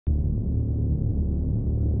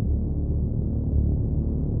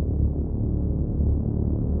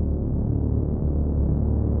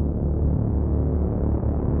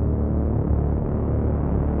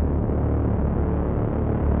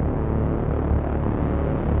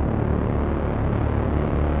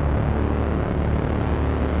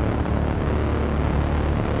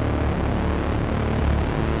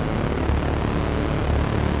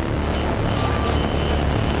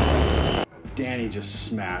just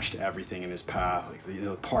smashed everything in his path. Like, you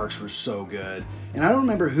know, the parks were so good. And I don't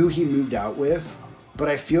remember who he moved out with, but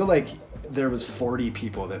I feel like there was 40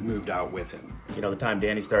 people that moved out with him. You know, the time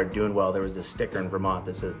Danny started doing well, there was this sticker in Vermont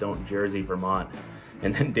that says, "Don't Jersey Vermont."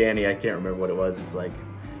 And then Danny, I can't remember what it was. It's like,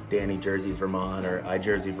 Danny Jersey's Vermont, or I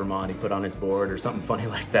Jersey Vermont, he put on his board, or something funny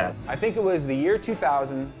like that. I think it was the year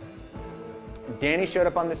 2000. Danny showed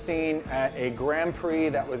up on the scene at a Grand Prix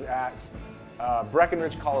that was at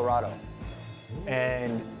Breckenridge, Colorado,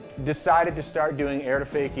 and decided to start doing air to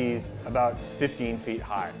fakies about 15 feet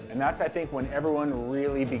high. And that's, I think, when everyone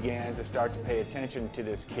really began to start to pay attention to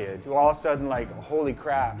this kid. All of a sudden, like, holy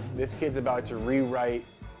crap, this kid's about to rewrite,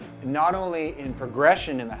 not only in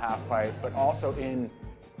progression in the half pipe, but also in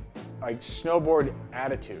like snowboard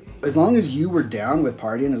attitude. As long as you were down with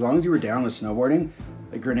partying, as long as you were down with snowboarding,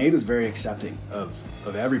 the Grenade was very accepting of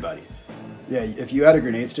everybody. Yeah, if you had a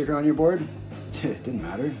Grenade sticker on your board, it didn't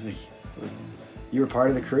matter. Like, you were part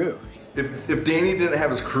of the crew. If Danny didn't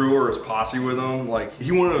have his crew or his posse with him, like,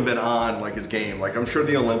 he wouldn't have been on like his game. Like, I'm sure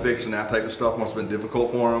the Olympics and that type of stuff must have been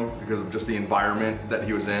difficult for him because of just the environment that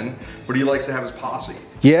he was in. But he likes to have his posse.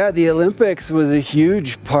 Yeah, the Olympics was a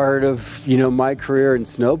huge part of, you know, my career in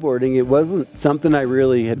snowboarding. It wasn't something I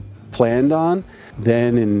really had planned on.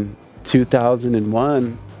 Then in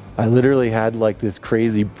 2001, I literally had like this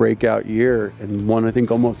crazy breakout year and won, I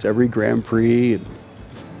think, almost every Grand Prix and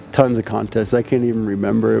tons of contests. I can't even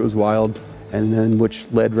remember, it was wild. And then which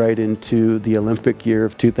led right into the Olympic year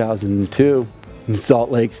of 2002 in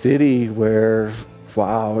Salt Lake City, where,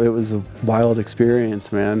 wow, it was a wild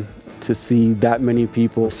experience, man. To see that many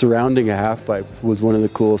people surrounding a half pipe was one of the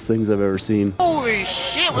coolest things I've ever seen. Holy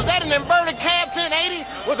shit, was that an inverted cab 1080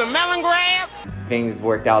 with a melon grab? Things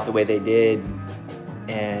worked out the way they did,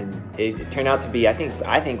 and it turned out to be, I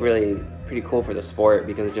think really pretty cool for the sport,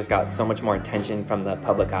 because it just got so much more attention from the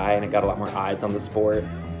public eye, and it got a lot more eyes on the sport.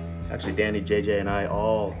 Actually, Danny, JJ, and I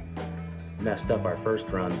all messed up our first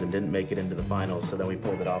runs and didn't make it into the finals, so then we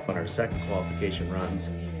pulled it off on our second qualification runs.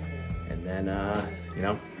 And then, you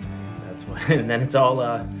know, that's what, and then it's all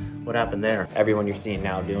what happened there. Everyone you're seeing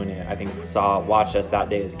now doing it, I think watched us that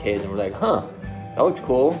day as kids and were like, huh, that looks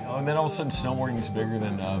cool. And then all of a sudden snowboarding is bigger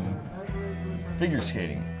than figure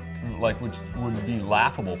skating, like, which would be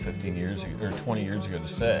laughable 15 years ago, or 20 years ago to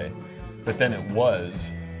say, but then it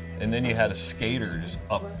was. And then you had a skater just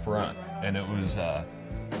up front, and it was, that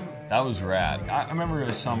was rad. I remember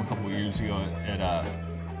I saw him a couple of years ago at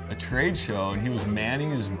a trade show, and he was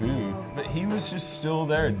manning his booth, but he was just still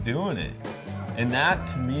there doing it. And that,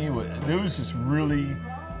 to me, it was just really,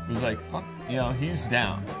 it was like, fuck, you know, he's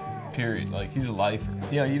down, period. Like, he's a lifer.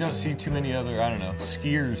 You know, you don't see too many other, I don't know,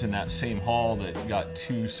 skiers in that same hall that got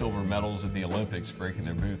 2 silver medals at the Olympics breaking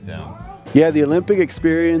their booth down. Yeah, the Olympic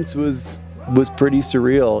experience was pretty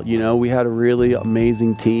surreal. You know, we had a really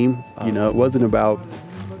amazing team. You know, it wasn't about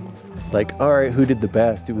like, all right, who did the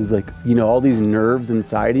best? It was like, you know, all these nerves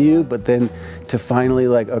inside of you, but then to finally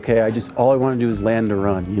like, okay, all I want to do is land a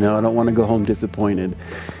run, you know, I don't want to go home disappointed.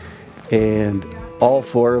 And all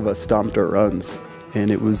 4 of us stomped our runs,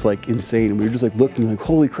 and it was like insane. We were just like looking like,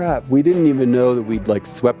 holy crap, we didn't even know that we'd like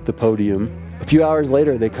swept the podium. A few hours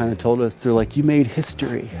later, they kind of told us, they're like, you made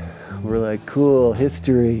history. We're like, cool,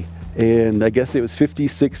 history. And I guess it was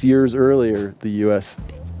 56 years earlier, the US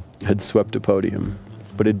had swept a podium,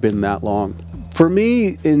 but it'd been that long. For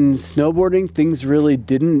me, in snowboarding, things really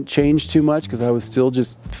didn't change too much because I was still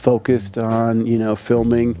just focused on, you know,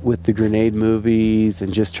 filming with the Grenade movies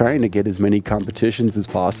and just trying to get as many competitions as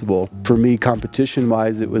possible. For me,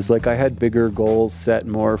 competition-wise, it was like I had bigger goals set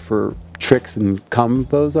more for tricks and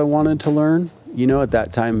combos I wanted to learn. You know, at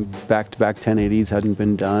that time, back-to-back 1080s hadn't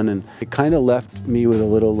been done, and it kind of left me with a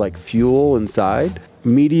little like fuel inside.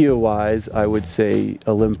 Media-wise, I would say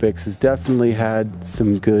Olympics has definitely had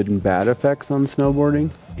some good and bad effects on snowboarding.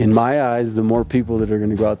 In my eyes, the more people that are going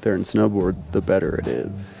to go out there and snowboard, the better it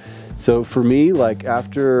is. So for me, like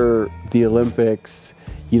after the Olympics,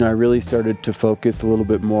 you know, I really started to focus a little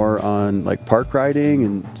bit more on like park riding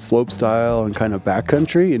and slopestyle and kind of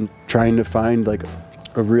backcountry, and trying to find like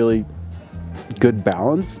a really good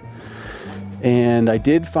balance. And I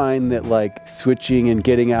did find that like switching and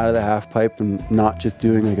getting out of the half pipe and not just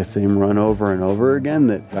doing like a same run over and over again,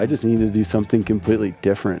 that I just needed to do something completely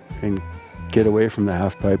different and get away from the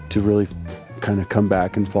half pipe to really kind of come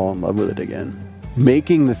back and fall in love with it again.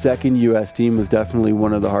 Making the second US team was definitely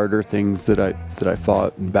one of the harder things that I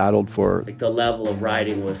fought and battled for. Like the level of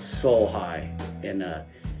riding was so high, and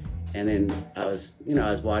then I was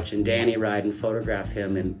watching Danny ride and photograph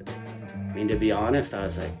him, and I mean, to be honest, I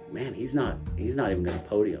was like, man, he's not even gonna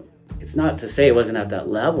podium. it's not to say it wasn't at that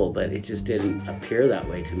level, but it just didn't appear that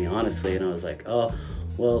way to me, honestly. And I was like, oh,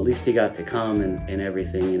 well, at least he got to come and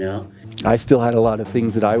everything, you know? I still had a lot of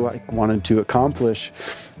things that I wanted to accomplish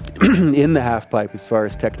in the half pipe as far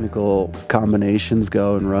as technical combinations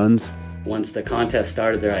go and runs. Once the contest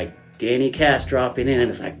started, they're like, Danny Kass dropping in, and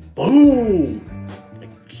it's like, boom!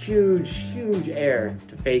 Like huge air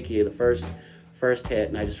to fakie the first hit,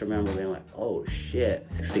 and I just remember being like, oh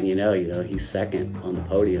shit. Next thing you know, he's second on the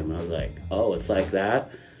podium, and I was like, oh, it's like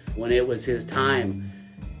that? When it was his time,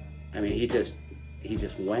 I mean, he just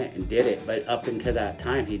went and did it, but up until that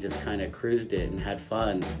time, he just kind of cruised it and had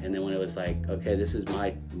fun, and then when it was like, okay, this is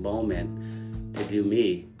my moment to do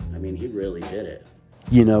me, I mean, he really did it.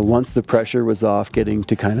 You know, once the pressure was off, getting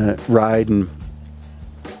to kind of ride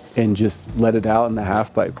and just let it out in the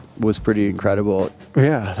half pipe was pretty incredible.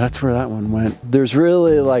 Yeah, that's where that one went. There's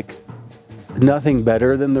really like nothing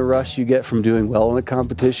better than the rush you get from doing well in a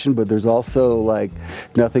competition, but there's also like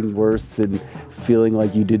nothing worse than feeling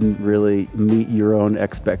like you didn't really meet your own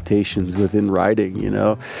expectations within riding, you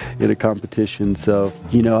know, in a competition. So,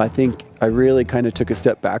 you know, I think I really kind of took a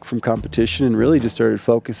step back from competition and really just started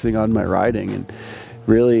focusing on my riding. And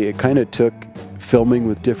really it kind of took filming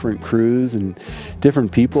with different crews and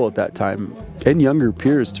different people at that time and younger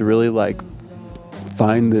peers to really like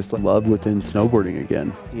find this love within snowboarding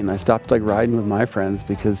again. And I stopped like riding with my friends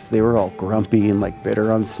because they were all grumpy and like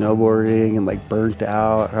bitter on snowboarding and like burnt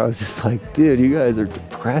out. I was just like, dude, you guys are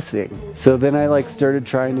depressing. So then I like started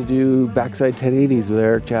trying to do backside 1080s with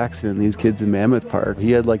Eric Jackson and these kids in Mammoth Park. He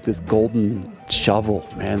had like this golden shovel,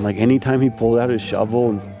 man. Like anytime he pulled out his shovel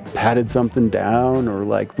and patted something down or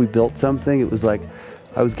like we built something, it was like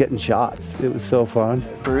I was getting shots. It was so fun.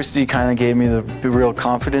 Brucey kind of gave me the real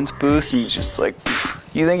confidence boost, and he was just like,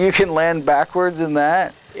 you think you can land backwards in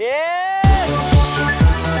that? Yes!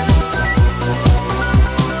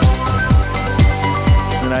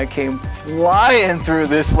 And I came flying through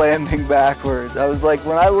this landing backwards. I was like,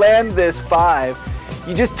 when I land this 5,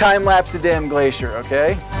 you just time-lapse the damn glacier,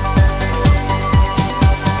 okay?